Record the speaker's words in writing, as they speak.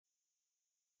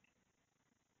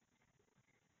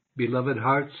Beloved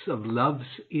hearts of love's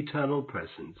eternal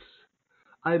presence,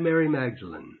 I, Mary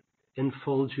Magdalene,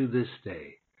 enfold you this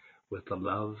day with the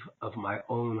love of my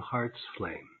own heart's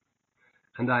flame,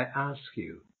 and I ask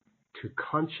you to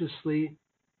consciously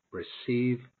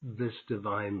receive this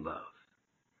divine love.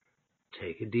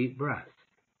 Take a deep breath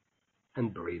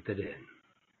and breathe it in.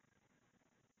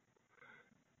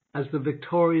 As the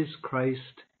victorious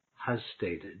Christ has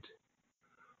stated,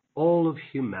 all of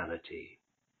humanity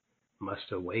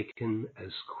must awaken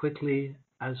as quickly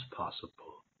as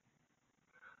possible,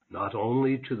 not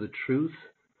only to the truth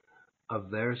of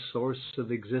their source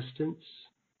of existence,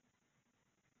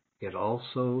 yet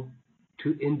also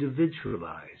to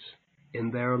individualize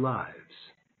in their lives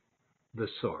the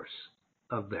source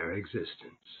of their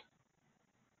existence.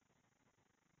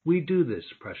 We do this,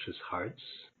 precious hearts,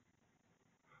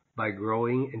 by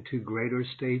growing into greater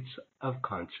states of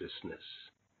consciousness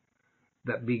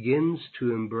that begins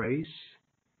to embrace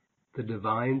the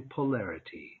divine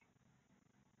polarity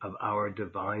of our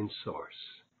divine source,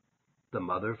 the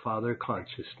Mother-Father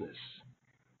consciousness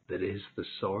that is the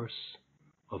source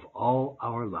of all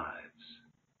our lives.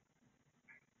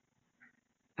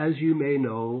 As you may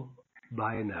know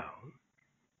by now,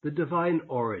 the divine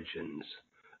origins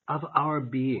of our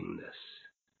beingness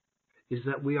is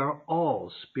that we are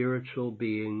all spiritual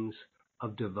beings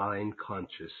of divine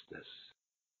consciousness.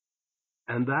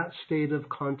 And that state of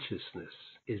consciousness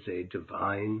is a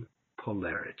divine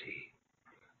polarity,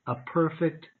 a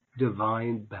perfect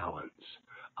divine balance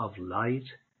of light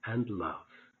and love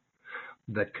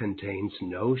that contains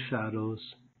no shadows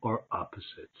or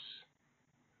opposites.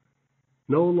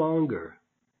 No longer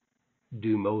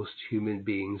do most human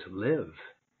beings live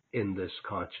in this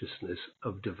consciousness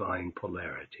of divine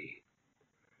polarity.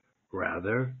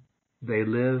 Rather, they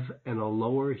live in a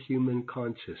lower human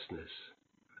consciousness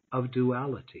of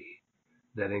duality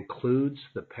that includes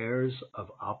the pairs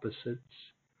of opposites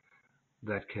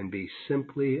that can be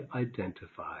simply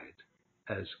identified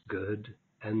as good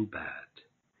and bad,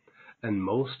 and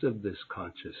most of this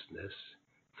consciousness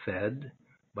fed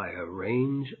by a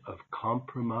range of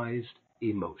compromised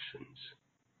emotions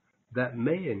that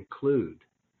may include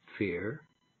fear,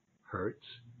 hurts,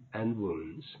 and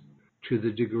wounds to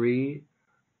the degree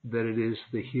that it is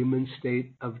the human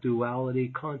state of duality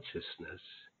consciousness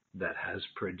that has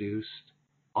produced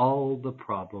all the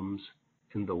problems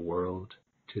in the world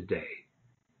today.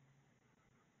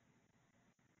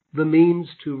 The means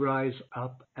to rise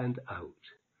up and out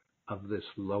of this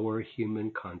lower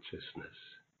human consciousness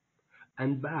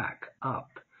and back up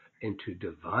into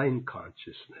divine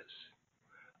consciousness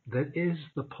that is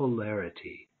the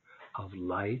polarity of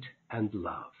light and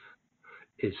love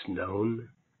is known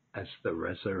as the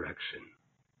resurrection,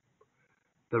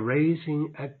 the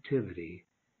raising activity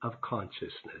of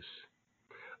consciousness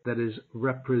that is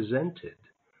represented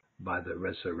by the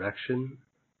resurrection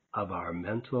of our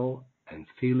mental and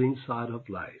feeling side of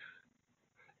life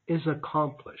is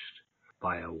accomplished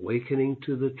by awakening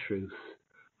to the truth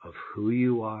of who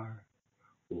you are,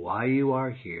 why you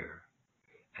are here,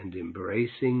 and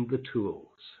embracing the tools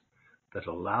that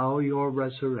allow your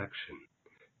resurrection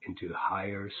into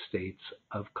higher states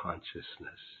of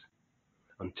consciousness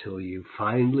until you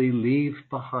finally leave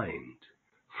behind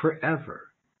forever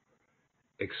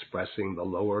expressing the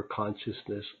lower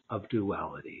consciousness of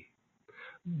duality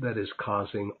that is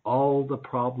causing all the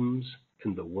problems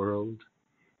in the world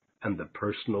and the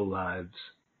personal lives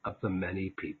of the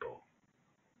many people.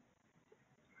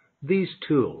 These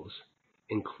tools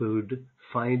include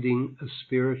finding a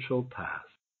spiritual path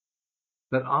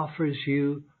that offers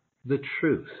you the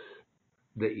truth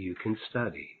that you can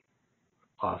study,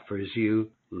 offers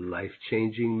you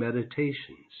life-changing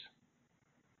meditations,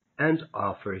 and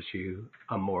offers you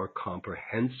a more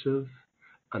comprehensive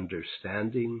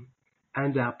understanding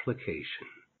and application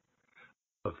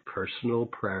of personal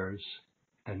prayers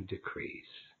and decrees.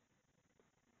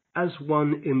 As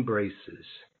one embraces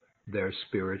their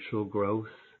spiritual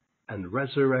growth and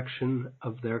resurrection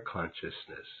of their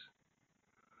consciousness,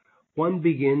 one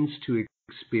begins to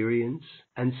experience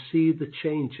and see the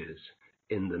changes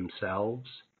in themselves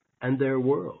and their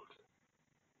world.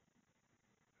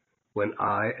 When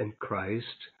I and Christ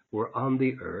were on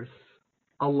the earth,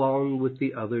 along with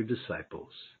the other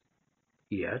disciples,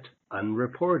 yet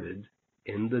unreported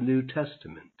in the New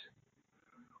Testament,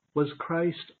 was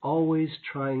Christ always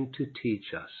trying to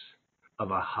teach us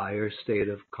of a higher state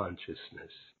of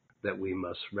consciousness that we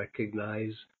must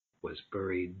recognize was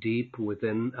buried deep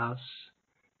within us,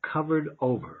 covered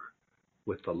over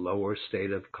with the lower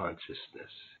state of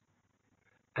consciousness,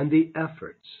 and the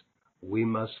efforts we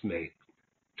must make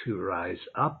to rise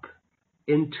up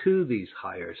into these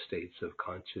higher states of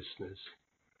consciousness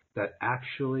that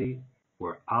actually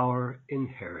were our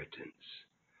inheritance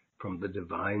from the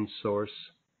divine source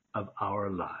of our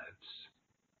lives.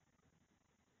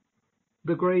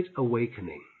 The great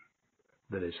awakening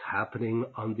that is happening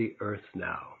on the earth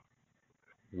now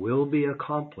will be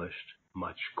accomplished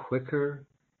much quicker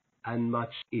and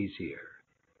much easier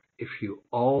if you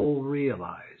all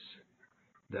realize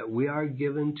that we are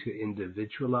given to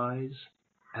individualize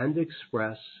and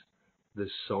express the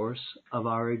source of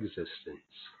our existence,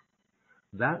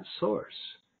 that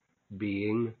source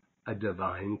being a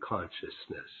divine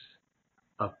consciousness,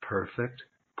 of perfect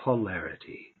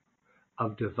polarity,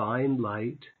 of divine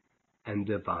light and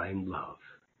divine love.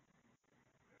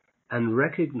 And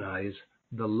recognize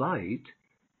the light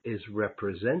is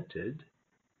represented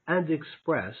and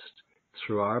expressed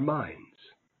through our minds,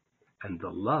 and the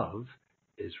love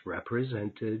is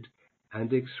represented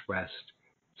and expressed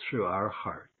through our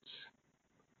hearts.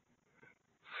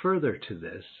 Further to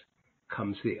this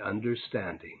comes the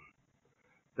understanding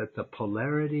that the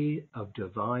polarity of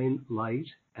divine light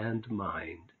and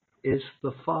mind is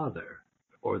the Father,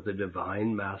 or the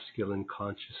divine masculine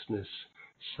consciousness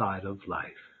side of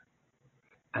life,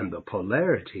 and the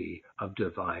polarity of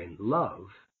divine love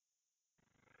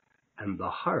and the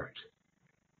heart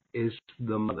is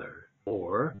the Mother,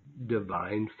 or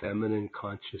divine feminine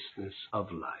consciousness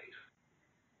of life.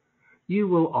 You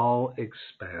will all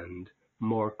expand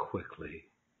more quickly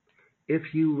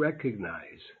if you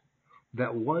recognize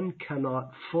that one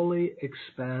cannot fully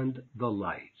expand the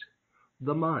light,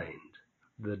 the mind,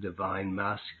 the divine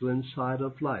masculine side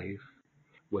of life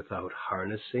without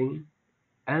harnessing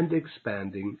and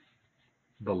expanding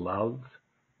the love,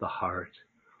 the heart,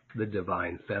 the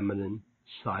divine feminine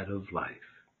side of life.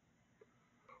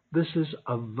 This is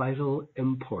of vital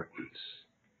importance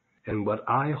and what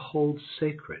I hold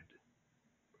sacred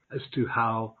as to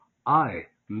how I,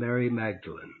 Mary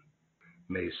Magdalene,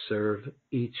 may serve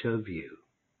each of you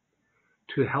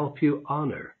to help you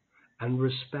honor and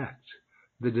respect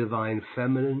the divine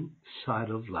feminine side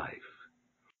of life,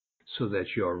 so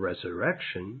that your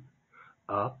resurrection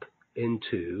up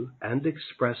into and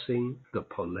expressing the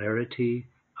polarity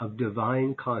of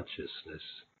divine consciousness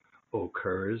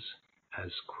occurs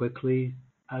as quickly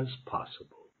as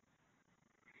possible.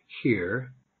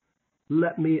 Here,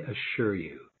 let me assure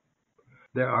you,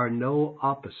 there are no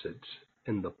opposites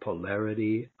in the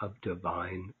polarity of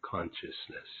divine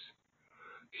consciousness.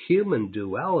 Human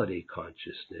duality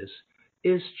consciousness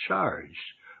is charged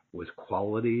with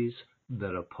qualities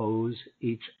that oppose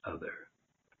each other,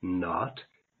 not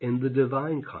in the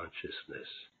divine consciousness,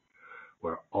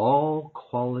 where all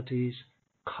qualities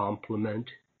complement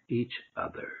each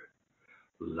other: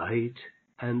 light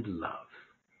and love,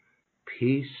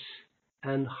 peace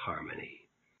and harmony,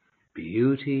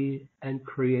 beauty and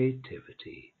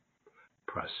creativity,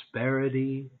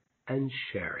 prosperity and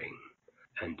sharing,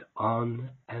 and on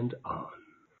and on.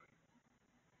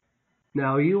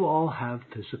 Now you all have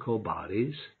physical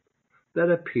bodies that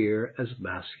appear as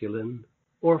masculine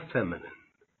or feminine.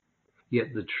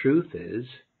 Yet the truth is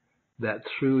that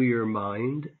through your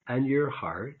mind and your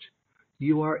heart,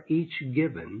 you are each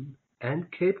given and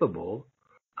capable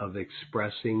of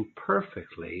expressing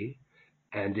perfectly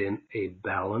and in a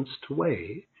balanced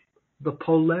way the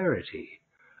polarity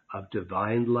of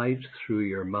divine light through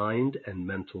your mind and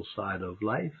mental side of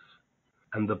life,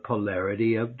 and the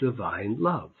polarity of divine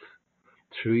love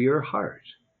through your heart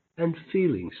and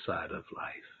feeling side of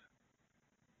life.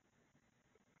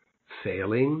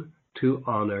 Failing to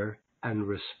honor and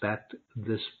respect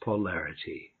this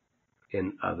polarity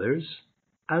in others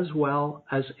as well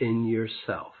as in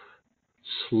yourself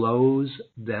slows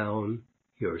down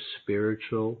your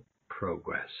spiritual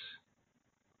progress.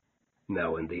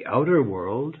 Now, in the outer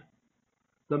world,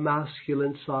 the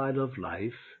masculine side of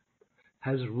life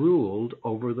has ruled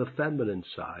over the feminine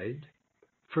side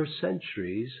for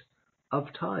centuries of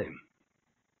time.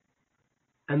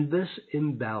 And this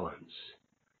imbalance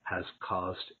has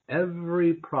caused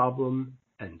every problem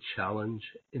and challenge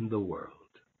in the world.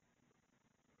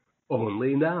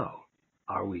 Only now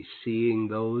are we seeing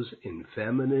those in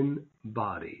feminine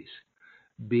bodies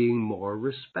being more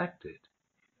respected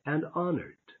and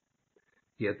honored.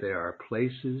 Yet there are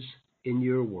places in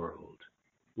your world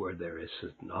where this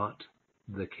is not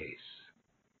the case.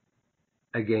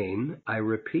 Again, I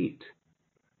repeat,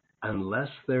 unless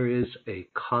there is a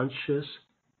conscious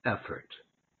effort,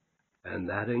 and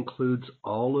that includes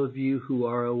all of you who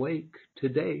are awake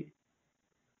today,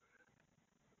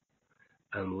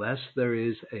 unless there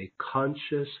is a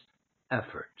conscious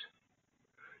effort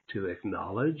to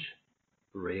acknowledge,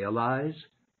 realize,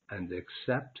 and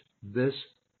accept this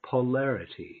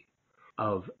polarity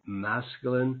of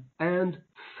masculine and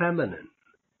feminine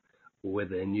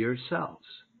within yourselves,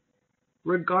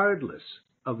 regardless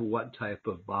of what type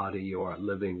of body you are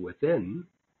living within,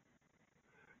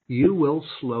 you will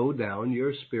slow down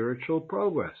your spiritual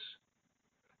progress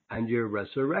and your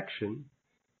resurrection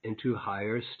into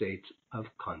higher states of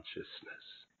consciousness.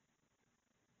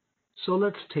 So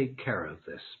let's take care of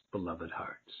this, beloved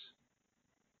hearts.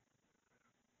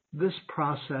 This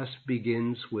process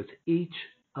begins with each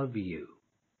of you.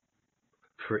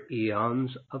 For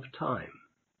eons of time,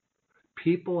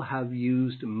 people have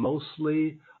used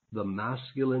mostly the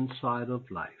masculine side of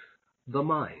life, the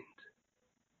mind.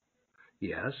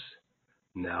 Yes,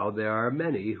 now there are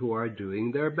many who are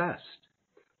doing their best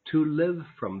to live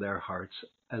from their hearts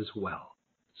as well.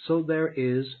 So there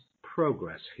is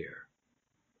progress here.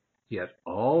 Yet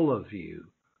all of you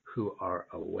who are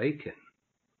awakened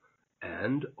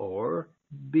and or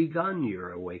begun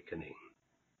your awakening,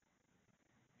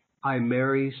 I,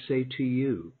 Mary, say to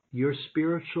you, your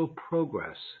spiritual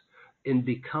progress in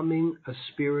becoming a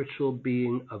spiritual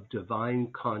being of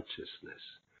divine consciousness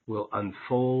will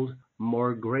unfold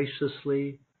more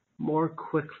graciously, more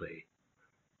quickly,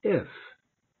 if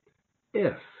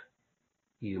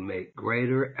you make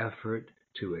greater effort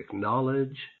to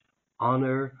acknowledge,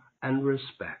 honor, and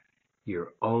respect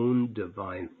your own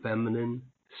divine feminine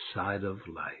side of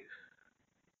life.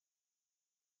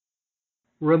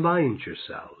 Remind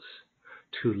yourselves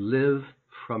to live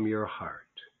from your heart.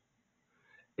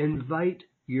 Invite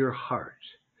your heart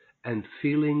and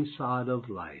feeling side of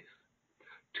life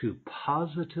to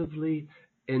positively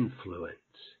influence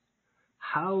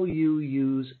how you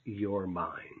use your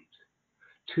mind,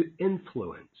 to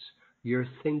influence your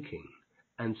thinking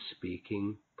and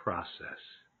speaking process.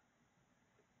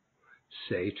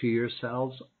 Say to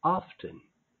yourselves often,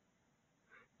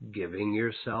 giving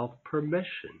yourself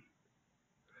permission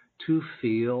to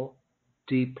feel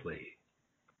deeply.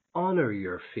 Honor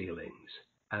your feelings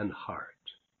and heart.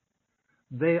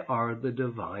 They are the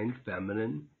divine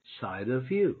feminine side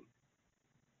of you.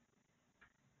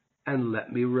 And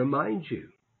let me remind you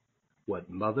what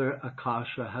Mother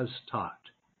Akasha has taught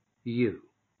you,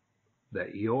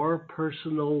 that your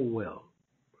personal will,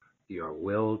 your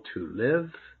will to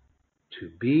live, to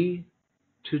be,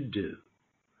 to do,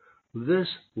 this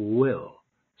will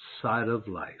side of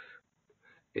life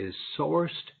is sourced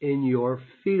in your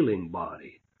feeling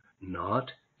body, not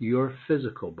your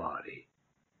physical body.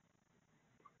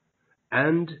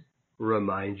 And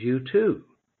remind you too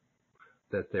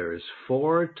that there is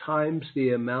 4 times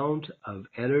the amount of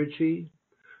energy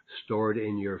stored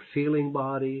in your feeling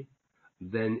body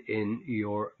than in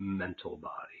your mental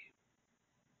body.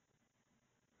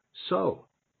 So,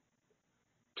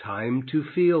 time to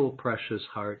feel, precious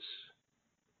hearts.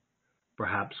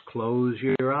 Perhaps close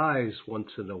your eyes once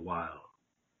in a while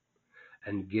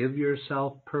and give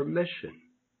yourself permission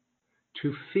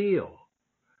to feel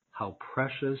how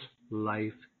precious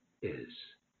life is.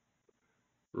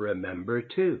 Remember,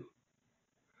 too,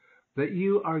 that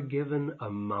you are given a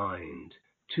mind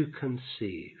to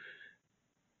conceive,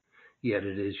 yet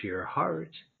it is your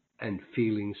heart and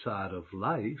feeling side of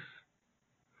life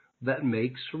that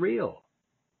makes real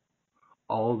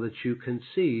all that you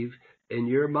conceive in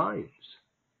your minds.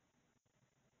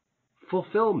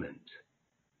 Fulfillment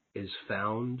is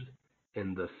found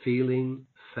in the feeling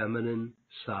feminine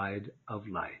side of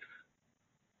life.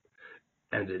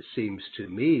 And it seems to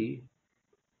me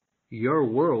your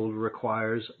world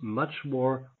requires much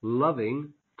more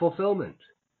loving fulfillment.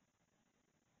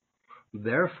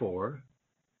 Therefore,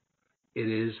 it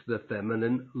is the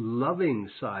feminine loving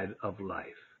side of life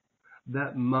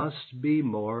that must be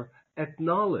more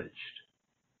acknowledged.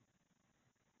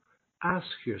 Ask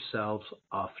yourselves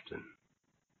often,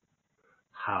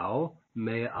 how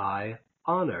may I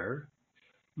honor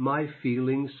my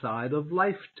feeling side of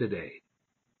life today?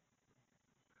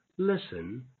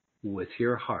 Listen with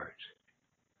your heart,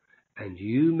 and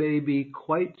you may be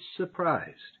quite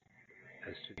surprised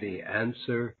as to the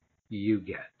answer you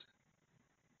get.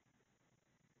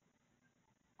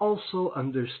 Also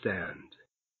understand,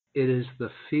 it is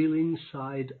the feeling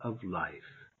side of life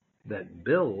that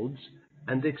builds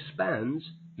and expands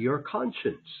your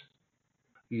conscience,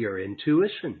 your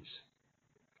intuitions,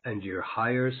 and your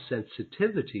higher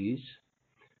sensitivities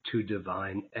to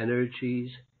divine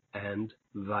energies and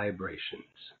vibrations.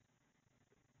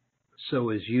 So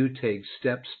as you take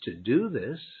steps to do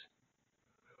this,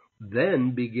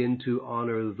 then begin to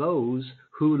honor those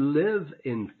who live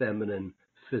in feminine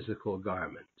physical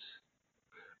garments.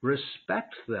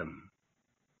 Respect them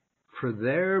for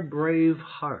their brave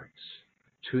hearts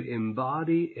to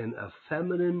embody in a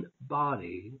feminine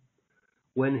body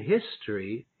when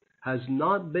history has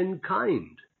not been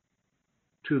kind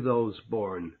to those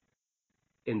born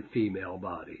in female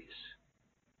bodies?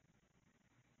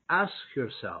 Ask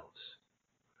yourselves,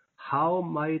 how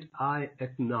might I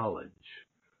acknowledge,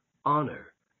 honor,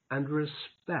 and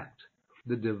respect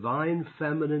the divine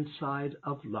feminine side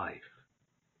of life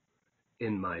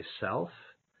in myself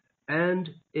and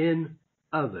in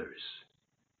others?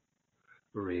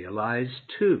 Realize,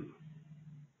 too,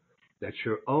 that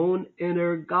your own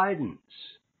inner guidance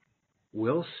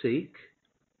will seek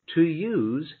to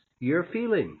use your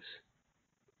feelings,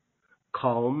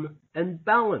 calm and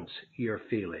balance your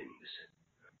feelings,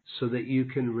 so that you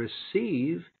can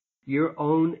receive your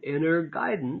own inner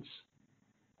guidance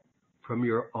from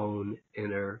your own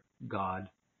inner God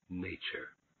nature.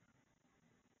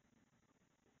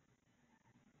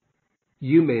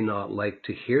 You may not like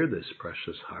to hear this,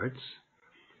 precious hearts,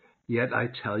 yet I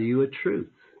tell you a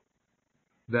truth,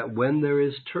 that when there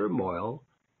is turmoil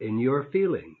in your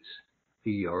feelings,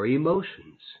 your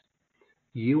emotions,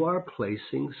 you are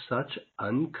placing such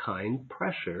unkind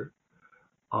pressure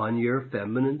on your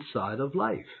feminine side of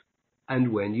life.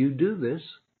 And when you do this,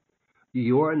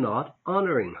 you are not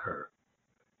honoring her.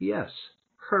 Yes,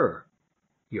 her,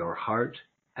 your heart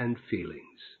and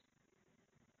feelings.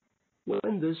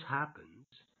 When this happens,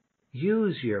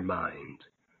 use your mind.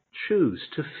 Choose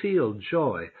to feel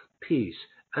joy, peace,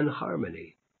 and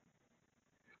harmony.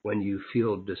 When you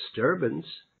feel disturbance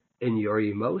in your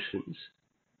emotions,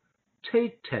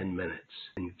 take 10 minutes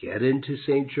and get into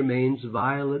Saint Germain's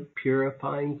violet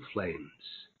purifying flames.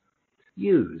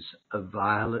 Use a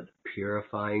violet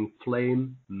purifying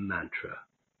flame mantra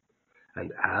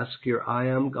and ask your I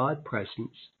Am God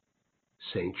presence,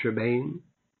 Saint Germain,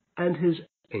 and his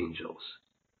angels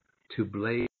to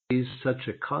blaze such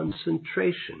a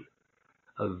concentration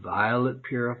of violet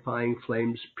purifying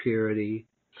flames purity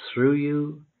through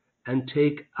you and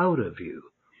take out of you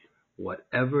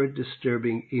whatever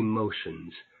disturbing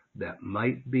emotions that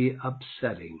might be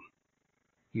upsetting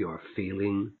your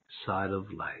feeling side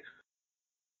of life.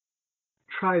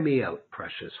 Try me out,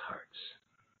 precious hearts.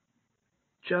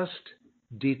 Just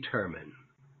determine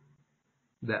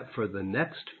that for the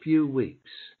next few weeks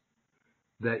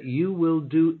that you will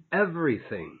do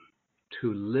everything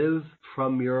to live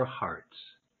from your hearts.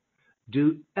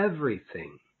 Do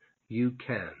everything you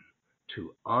can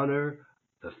to honor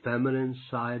the feminine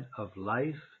side of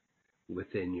life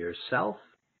within yourself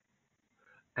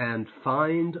and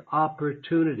find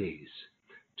opportunities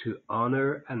to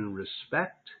honor and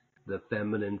respect the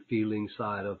feminine feeling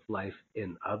side of life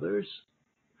in others,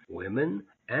 women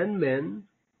and men,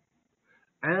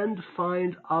 and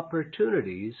find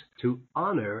opportunities to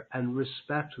honor and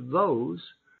respect those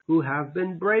who have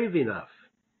been brave enough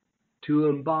to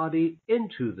embody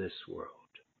into this world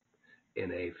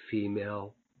in a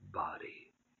female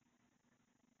body.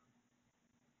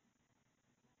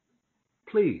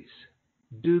 Please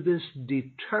do this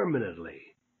determinedly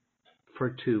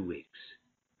for 2 weeks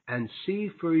and see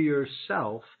for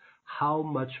yourself how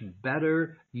much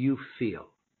better you feel.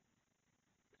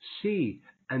 See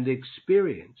and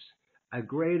experience a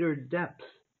greater depth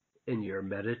in your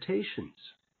meditations.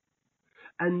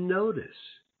 And notice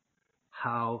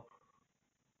how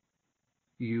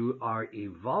you are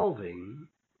evolving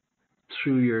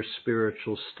through your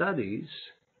spiritual studies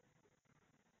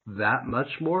that much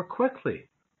more quickly.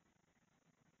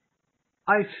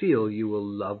 I feel you will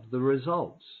love the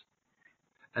results.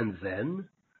 And then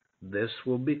this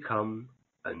will become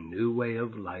a new way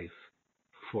of life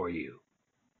for you.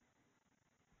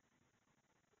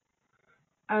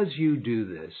 As you do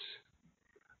this,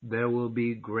 there will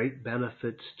be great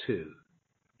benefits too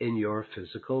in your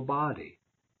physical body.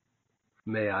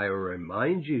 May I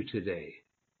remind you today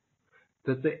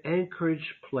that the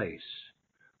anchorage place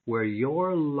where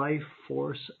your life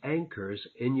force anchors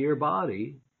in your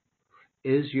body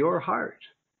is your heart.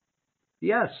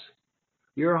 Yes,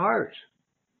 your heart.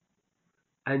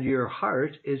 And your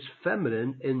heart is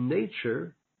feminine in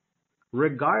nature,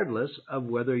 regardless of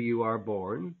whether you are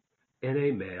born in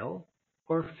a male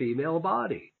or female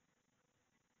body.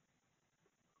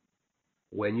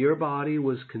 When your body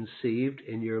was conceived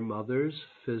in your mother's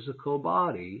physical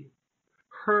body,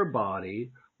 her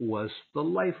body was the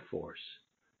life force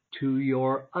to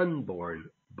your unborn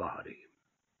body.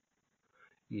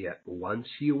 Yet once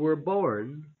you were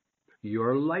born,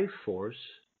 your life force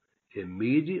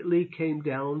immediately came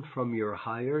down from your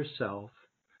higher self,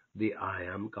 the I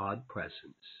Am God presence.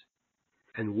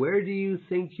 And where do you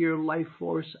think your life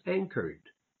force anchored?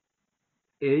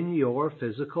 In your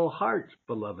physical heart,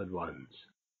 beloved ones.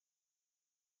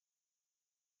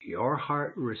 Your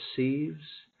heart receives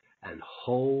and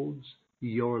holds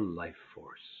your life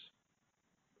force.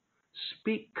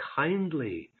 Speak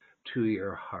kindly to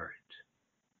your heart.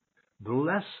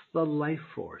 Bless the life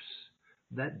force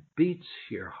that beats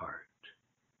your heart.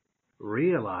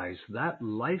 Realize that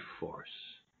life force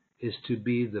is to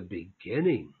be the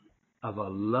beginning of a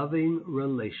loving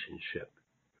relationship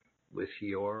with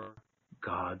your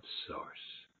God source.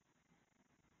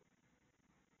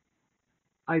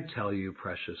 I tell you,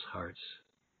 precious hearts,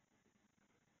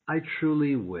 I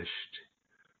truly wished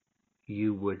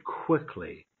you would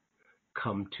quickly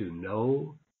come to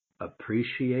know,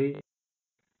 appreciate,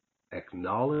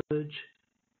 acknowledge,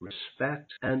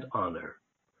 respect, and honor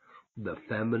the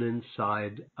feminine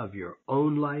side of your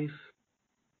own life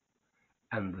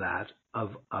and that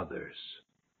of others.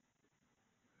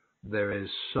 There is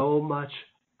so much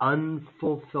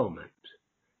unfulfillment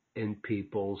in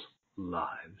people's lives.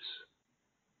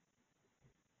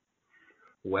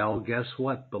 Well, guess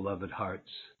what, beloved hearts?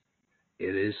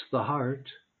 It is the heart,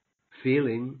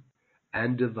 feeling,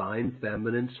 and divine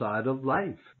feminine side of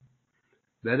life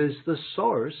that is the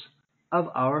source of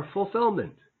our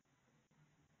fulfillment.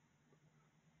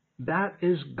 That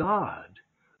is God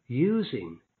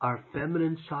using our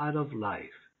feminine side of life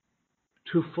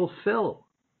to fulfill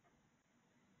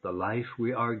the life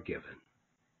we are given.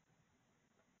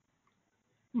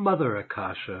 Mother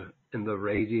Akasha in the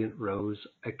Radiant Rose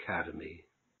Academy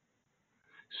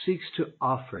seeks to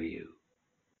offer you,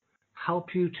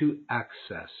 help you to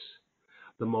access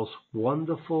the most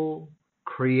wonderful,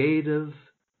 creative,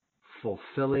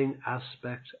 fulfilling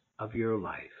aspect of your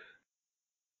life,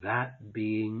 that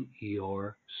being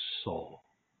your soul.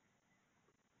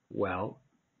 Well,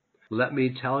 let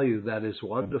me tell you that is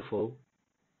wonderful,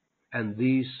 and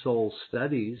these soul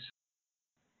studies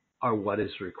are what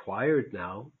is required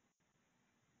now.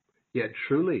 Yet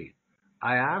truly,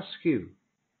 I ask you,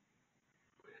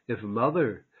 if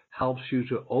Mother helps you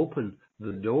to open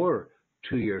the door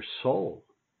to your soul,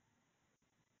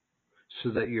 so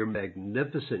that your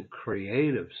magnificent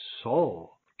creative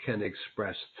soul can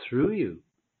express through you,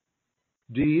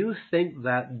 do you think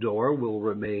that door will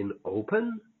remain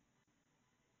open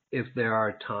if there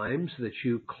are times that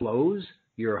you close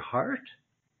your heart?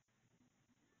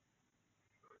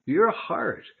 Your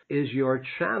heart is your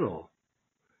channel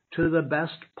to the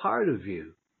best part of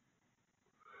you,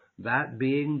 that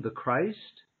being the Christ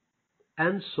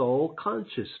and soul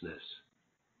consciousness.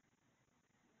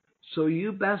 So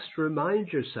you best remind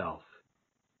yourself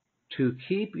to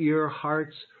keep your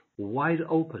hearts wide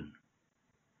open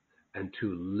and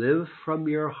to live from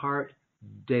your heart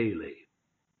daily,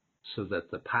 so that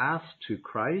the path to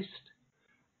Christ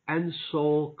and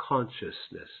soul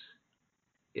consciousness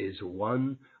is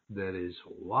one that is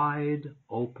wide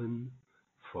open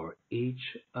for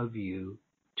each of you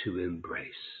to embrace.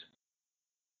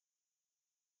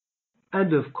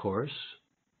 And of course,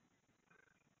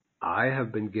 I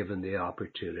have been given the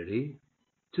opportunity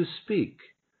to speak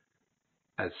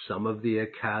at some of the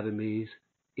Academy's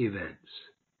events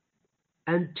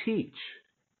and teach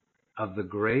of the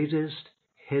greatest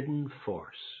hidden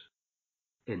force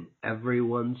in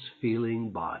everyone's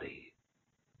feeling body,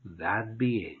 that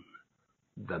being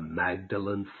the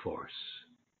Magdalene force,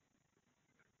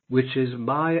 which is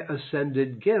my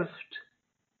ascended gift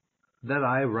that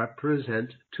I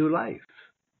represent to life.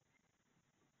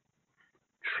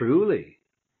 Truly,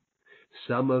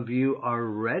 some of you are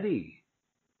ready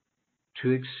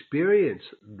to experience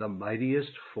the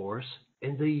mightiest force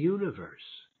in the universe,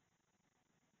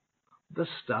 the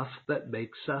stuff that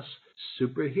makes us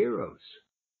superheroes.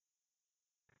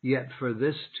 Yet for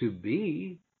this to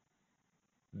be,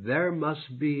 there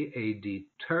must be a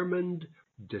determined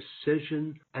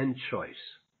decision and choice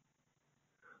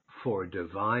for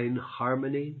divine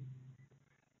harmony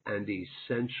and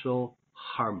essential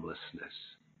harmlessness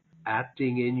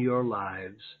acting in your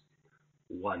lives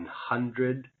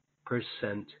 100%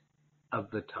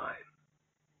 of the time.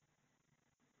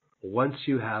 Once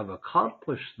you have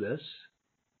accomplished this,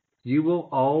 you will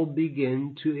all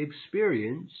begin to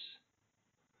experience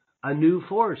a new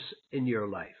force in your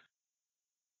life.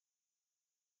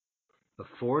 A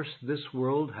force this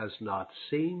world has not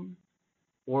seen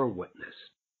or witnessed.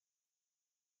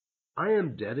 I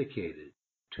am dedicated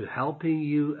to helping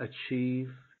you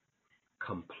achieve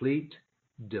complete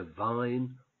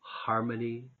divine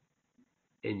harmony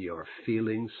in your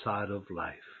feeling side of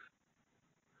life,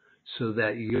 so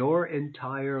that your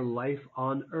entire life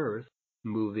on earth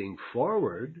moving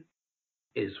forward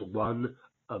is one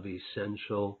of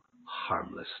essential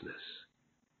harmlessness.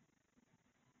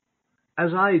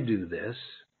 As I do this,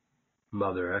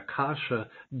 Mother Akasha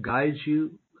guides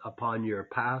you upon your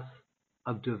path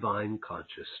of divine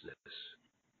consciousness.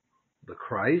 The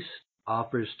Christ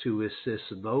offers to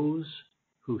assist those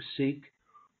who seek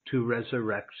to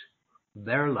resurrect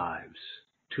their lives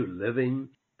to living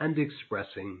and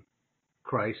expressing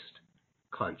Christ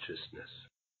consciousness.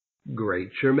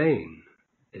 Great Germain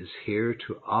is here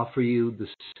to offer you the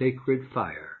sacred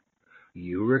fire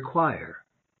you require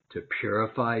to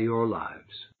purify your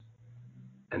lives.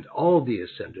 And all the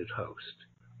ascended host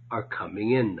are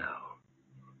coming in now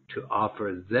to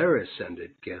offer their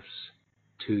ascended gifts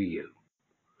to you.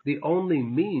 The only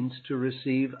means to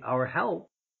receive our help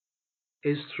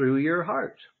is through your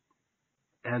heart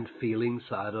and feeling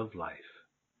side of life,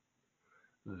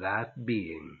 that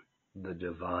being the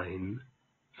divine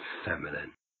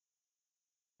feminine.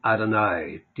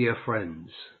 Adonai, dear friends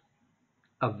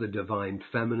of the divine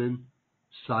feminine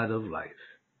side of life.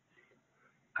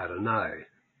 Adonai,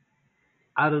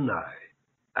 Adonai,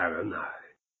 Adonai.